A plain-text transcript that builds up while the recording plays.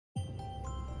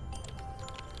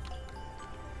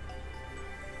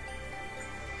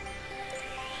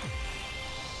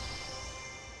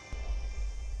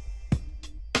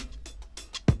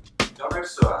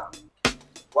Sua.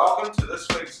 Welcome to this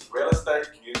week's Real Estate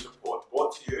News Report,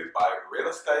 brought to you by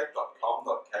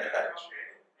realestate.com.kh,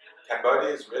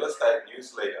 Cambodia's real estate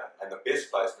news leader and the best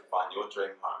place to find your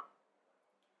dream home.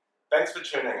 Thanks for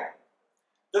tuning in.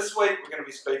 This week we're going to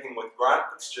be speaking with Grant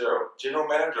Fitzgerald, General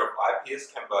Manager of IPS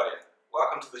Cambodia.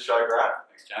 Welcome to the show, Grant.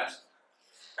 Thanks, James.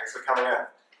 Thanks for coming in.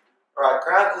 Alright,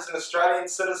 Grant is an Australian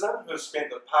citizen who has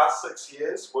spent the past 6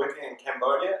 years working in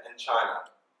Cambodia and China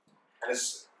and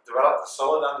has developed a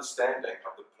solid understanding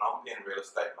of the Phnom Penh real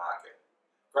estate market.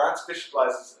 Grant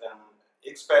specialises in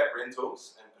expat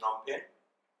rentals in Phnom Penh,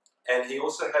 and he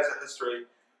also has a history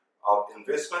of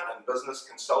investment and business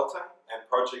consulting and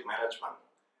project management,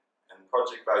 and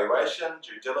project valuation,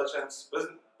 due diligence,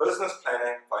 business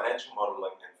planning, financial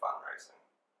modelling and fundraising.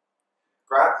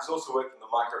 Grant has also worked in the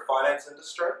microfinance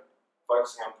industry,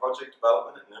 focusing on project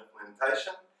development and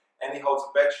implementation, and he holds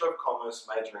a Bachelor of Commerce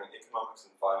majoring in Economics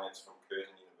and Finance from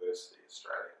Curtin University,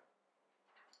 Australia.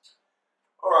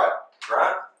 Alright,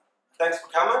 Grant, thanks for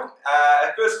coming.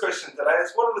 Our first question today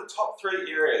is, what are the top 3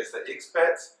 areas that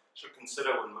expats should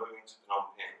consider when moving to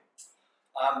Phnom Penh?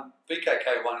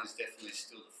 BKK1 is definitely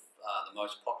still the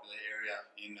most popular area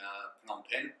in Phnom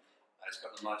Penh. It's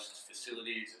got the most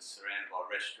facilities, it's surrounded by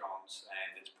restaurants,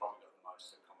 and it's probably got the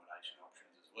most accommodation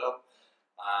options as well.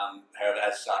 However,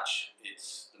 as such,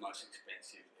 it's the most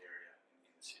expensive area in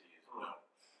the city as well.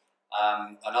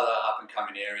 Another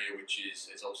up-and-coming area, which is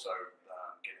also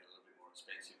getting a little bit more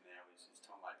expensive now, is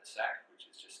Thomay Basak, which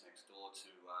is just next door to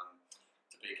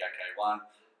BKK1.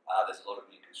 There's a lot of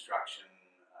new construction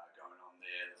going on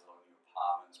there. There's a lot of new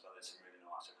apartments, but there's some really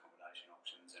nice accommodation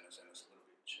options, and it's a little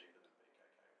bit cheaper than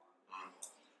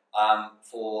BKK1.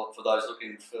 For those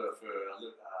looking for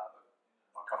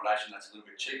accommodation that's a little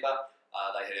bit cheaper,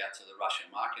 they head out to the Russian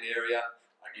market area.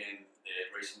 Again, there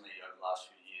recently, over the last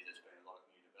few years, there's been a lot of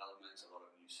new developments, a lot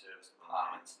of new service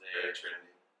apartments there. Very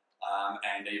trendy.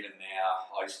 And even now,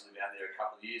 I used to live out there a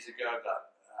couple of years ago,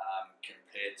 but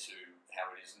compared to how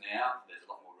it is now, there's a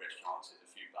lot more restaurants, there's a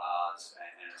few bars,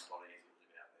 and it's a lot easier to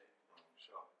live out there.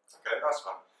 Sure. Okay, nice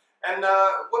one. And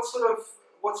what sort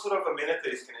of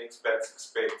amenities can expats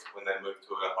expect when they move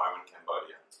to a home in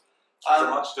Cambodia? Is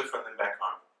it much different than back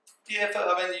home? Yeah,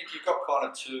 I mean, you've got kind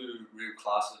of 2 real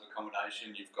classes of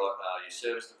accommodation. You've got your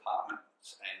service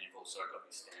apartments, and you've also got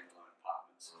your standalone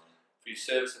apartments. For your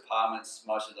service apartments,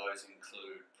 most of those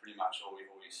include pretty much all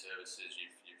your services.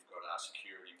 You've got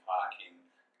security,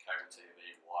 parking, cable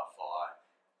TV, Wi-Fi,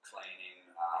 cleaning.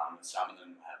 Some of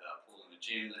them have a pool and a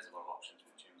gym. There's a lot of options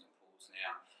with gyms and pools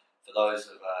now. For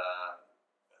those that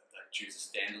choose the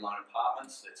standalone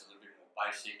apartments, it's a little bit more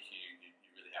basic. You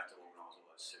really have to organise all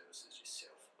those services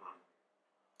yourself.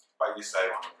 But you save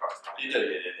on the price. You do,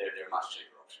 yeah. They're a much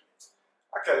cheaper option.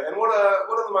 Okay, and what are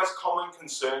the most common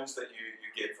concerns that you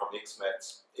get from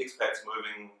expats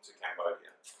moving to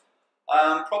Cambodia?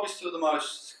 Probably still the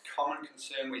most common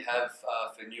concern we have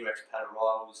for new expat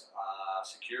arrivals are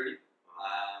security.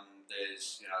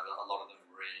 There's, a lot of them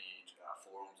read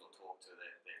forums or talk to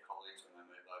their colleagues when they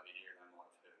move over here, and they might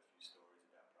have heard a few stories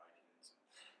about break-ins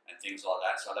and things like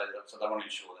that. So they want to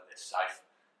ensure that they're safe.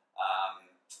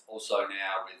 Also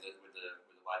now with the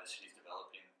way the city's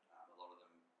developing, a lot of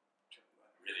them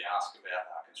really ask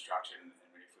about construction, and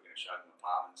if we're going to show them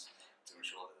apartments, to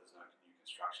ensure that there's no new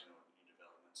construction or new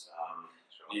developments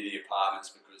near the apartments,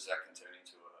 because that can turn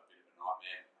into a bit of a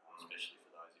nightmare, especially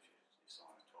for those if you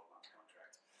sign a 12-month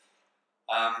contract.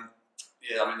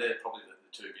 Yeah, I mean, they're probably the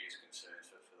 2 biggest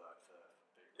concerns for people.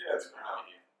 Yeah, that's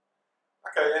great.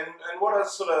 Okay, and what are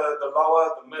sort of the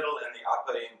lower, the middle, and the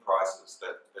upper end prices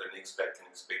that an expat can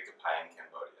expect to pay in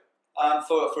Cambodia?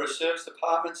 For a service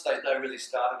apartments, they really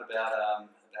start at about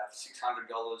 $600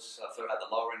 for at the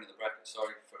lower end of the bracket.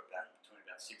 Sorry, for between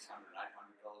about $600 and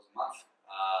 $800 a month.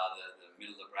 The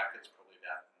middle of the bracket's probably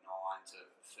about $900 to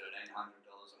 $1,300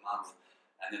 a month,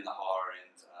 and then the higher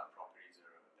end properties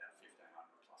are about $1,500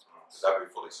 plus. So that'll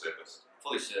be fully serviced.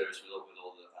 Fully serviced with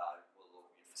all your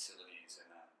facilities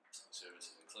and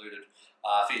services included.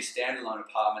 For your standalone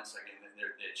apartments, again,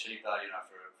 they're cheaper.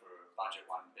 For a budget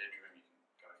 1-bedroom, you can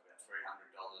go for about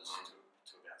 $300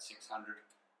 to about $600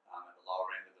 at the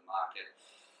lower end of the market.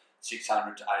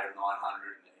 $600 to $800 or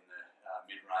 $900 in the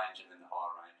mid-range, and then the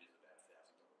higher range is about $1,000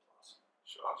 plus.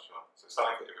 Sure. So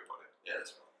something for everybody. Yeah,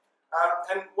 that's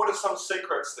right. And what are some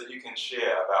secrets that you can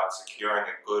share about securing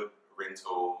a good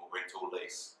rental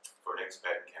lease for an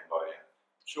expat in Cambodia?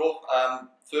 Sure.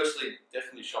 Firstly,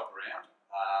 definitely shop around.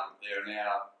 There are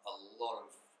now a lot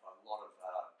of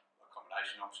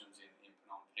accommodation options in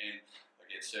Phnom Penh.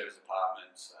 Again, service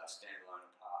apartments, standalone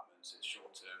apartments,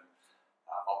 short-term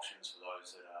options for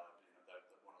those that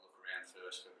want to look around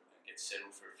first and get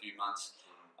settled for a few months.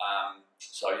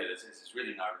 So yeah, there's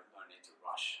really no need to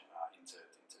rush into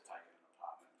taking an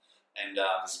apartment. And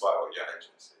despite what your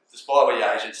agent says. Despite what your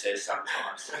agent says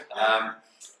sometimes.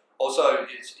 Also,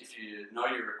 if you know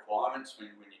your requirements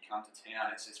when you come to town,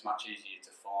 it's much easier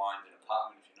to find an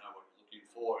apartment if you know what you're looking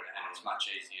for, and it's much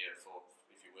easier for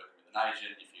if you're working with an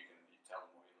agent, if you tell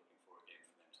them what you're looking for again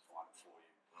for them to find it for you.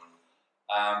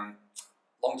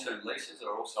 Long-term leases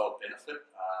are also a benefit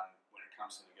when it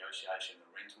comes to negotiation. The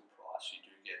rental price, you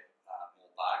do get more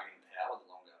bargaining power the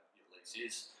longer your lease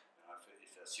is.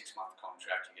 If a 6-month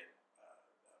contract, you get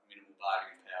minimal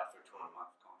bargaining power. For a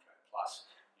 12-month contract plus,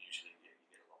 usually you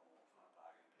get a lot more bargaining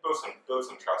power. Build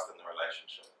some trust in the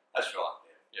relationship. That's right.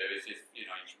 Yeah. If you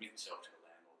commit yourself to the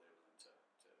landlord, they're willing to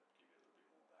give you a little bit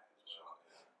more back as well.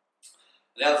 Yeah.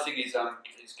 The other thing is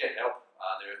get help.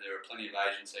 There are plenty of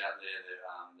agents out there that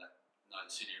know the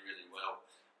city really well,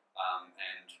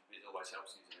 and it always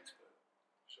helps to use an expert.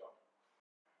 Sure.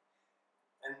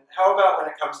 And how about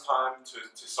when it comes time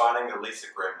to signing the lease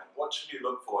agreement? What should you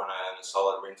look for in a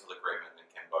solid rental agreement in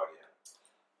Cambodia?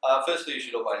 Firstly, you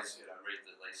should always read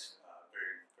the lease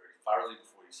very thoroughly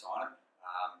before you sign it.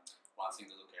 One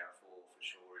thing to look out for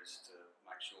sure is to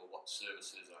make sure what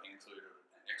services are included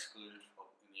and excluded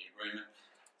in the agreement.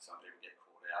 Some people get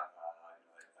caught out.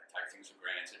 They take things for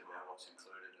granted about what's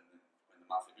included, and then when the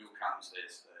monthly bill comes,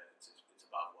 it's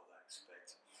above what they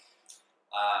expect.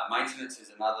 Maintenance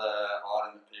is another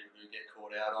item that people do get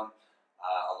caught out on.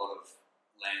 A lot of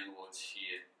landlords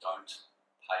here don't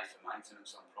pay for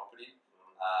maintenance on property,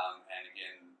 and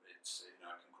again, it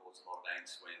can cause a lot of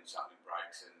angst when something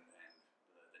breaks and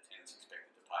the tenant's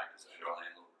expected to pay because the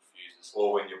landlord refuses.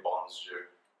 Or when your bond's due.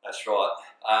 That's right.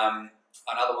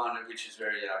 Another one which is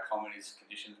very common is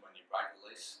conditions when you break the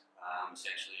lease.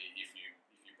 Essentially, if you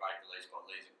break the lease by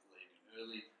leaving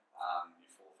early, you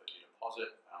forfeit your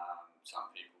deposit.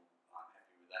 Some people aren't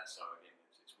happy with that, so again,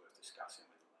 it's worth discussing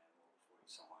with the landlord before you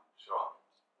sign. Sure.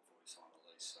 Before you sign the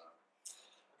lease. So,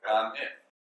 okay.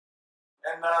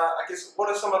 And I guess, what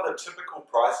are some of the typical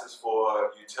prices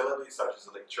for utilities such as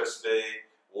electricity,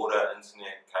 water,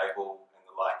 internet, cable, and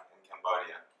the like in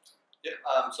Cambodia? Yeah.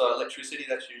 So electricity,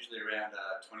 that's usually around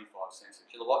 25 cents a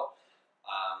kilowatt,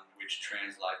 which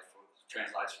translates for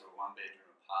a 1-bedroom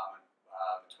apartment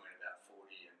between about $40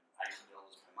 and $80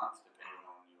 per month, depending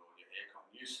on your aircon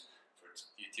use. For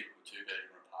your typical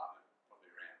 2-bedroom apartment, probably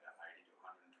around about $80 to $120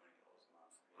 a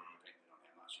month, depending on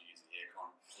how much you use the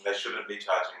aircon. And they shouldn't be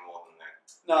charging more than that.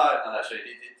 No, actually,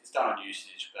 it's done on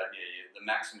usage, but yeah, the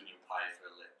maximum you'll pay for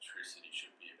electricity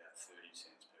should be about 30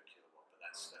 cents per kilowatt, but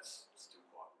that's still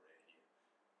quite rare here.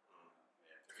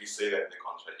 Yeah. If you see that in the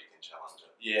contract, you can challenge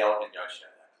it. Yeah, I'll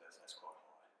negotiate that because that's quite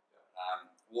high.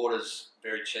 Yeah. Water's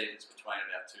very cheap; it's between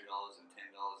about $2 and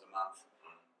 $10 a month.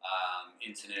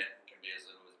 Internet can be as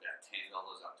little as about $10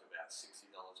 up to about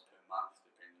 $60 per month,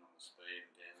 depending on the speed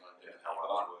and download. Yeah, how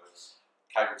well it works.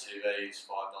 Cable TV is $5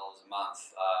 a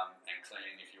month, and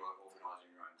cleaning, if you're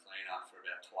organising your own cleaner, for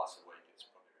about twice a week, it's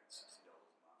probably around $60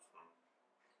 a month.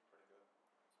 Pretty good.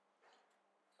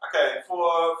 Okay,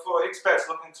 for expats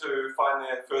looking to find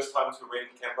their first home to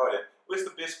rent in Cambodia, where's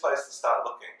the best place to start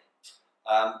looking?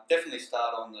 Definitely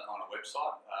start on a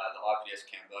website, the IPS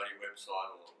Cambodia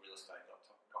website or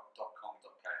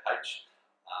realestate.com.kh.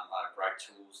 Are great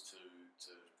tools to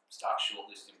start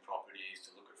shortlisting properties,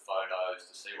 to look at photos,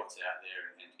 to see what's out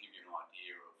there, and to give you an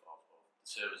idea of the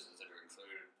services that are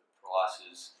included, the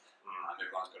prices.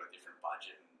 Everyone's got a different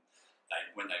budget, and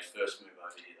when they first move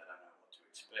over here, they don't know what to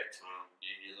expect.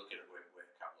 You look at a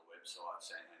couple of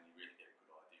websites, and you really get a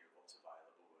good idea of what's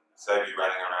available. Save you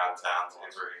running around towns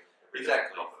every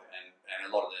exactly, and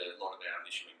a lot of our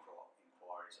initial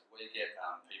inquiries that we get,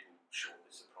 people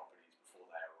shortlist the properties before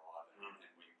they arrive, and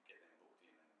we get them booked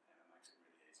in, and it makes it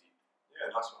really easy. Yeah,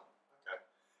 nice one. Okay.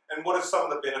 And what are some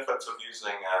of the benefits of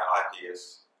using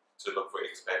IPS to look for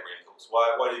expat rentals?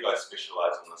 Why do you guys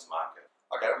specialise in this market?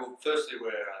 Okay, well, firstly,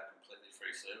 we're a completely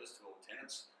free service to all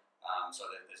tenants, so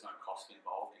that there's no cost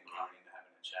involved in coming in,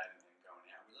 having a chat, and then going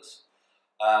out with us.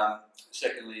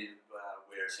 Secondly,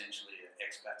 we're essentially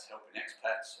expats helping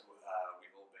expats.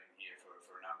 We've all been here for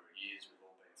a number of years. We've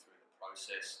all been through the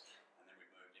process, and then we've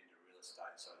moved into real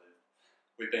estate. So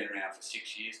we've been around for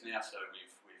 6 years now. So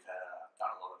we've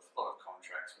done a lot of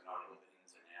contracts. We know all the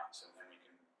ins and outs, and then we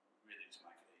can really just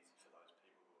make it easy for those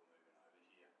people who are moving over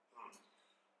here.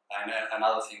 And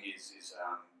another thing is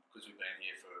because we've been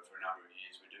here for a number of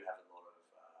years, we do have a lot of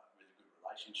really good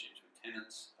relationships with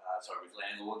tenants. With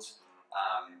landlords.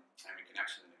 And we can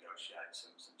actually negotiate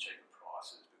some cheaper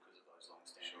prices because of those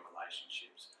long-standing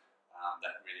relationships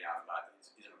that really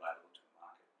isn't available to the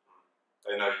market.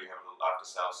 They know you have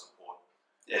after-sales support.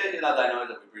 Yeah, you know, they know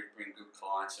that we bring good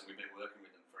clients, and we've been working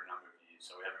with them for a number of years,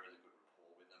 so we have a really good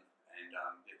rapport with them. And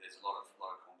there's a lot of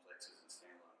complexes and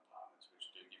standalone apartments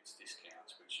which do give us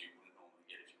discounts, which you wouldn't normally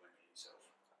get if you went there yourself.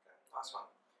 Okay, nice one.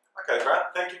 Okay, Grant,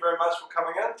 thank you very much for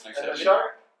coming in Thanks to the for having show.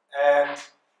 And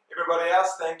everybody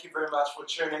else, thank you very much for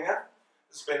tuning in.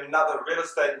 This has been another real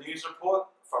estate news report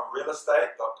from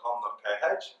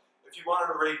realestate.com.kh. If you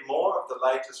wanted to read more of the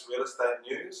latest real estate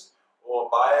news or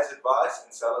buyer's advice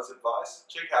and seller's advice,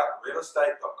 check out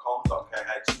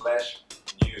realestate.com.kh/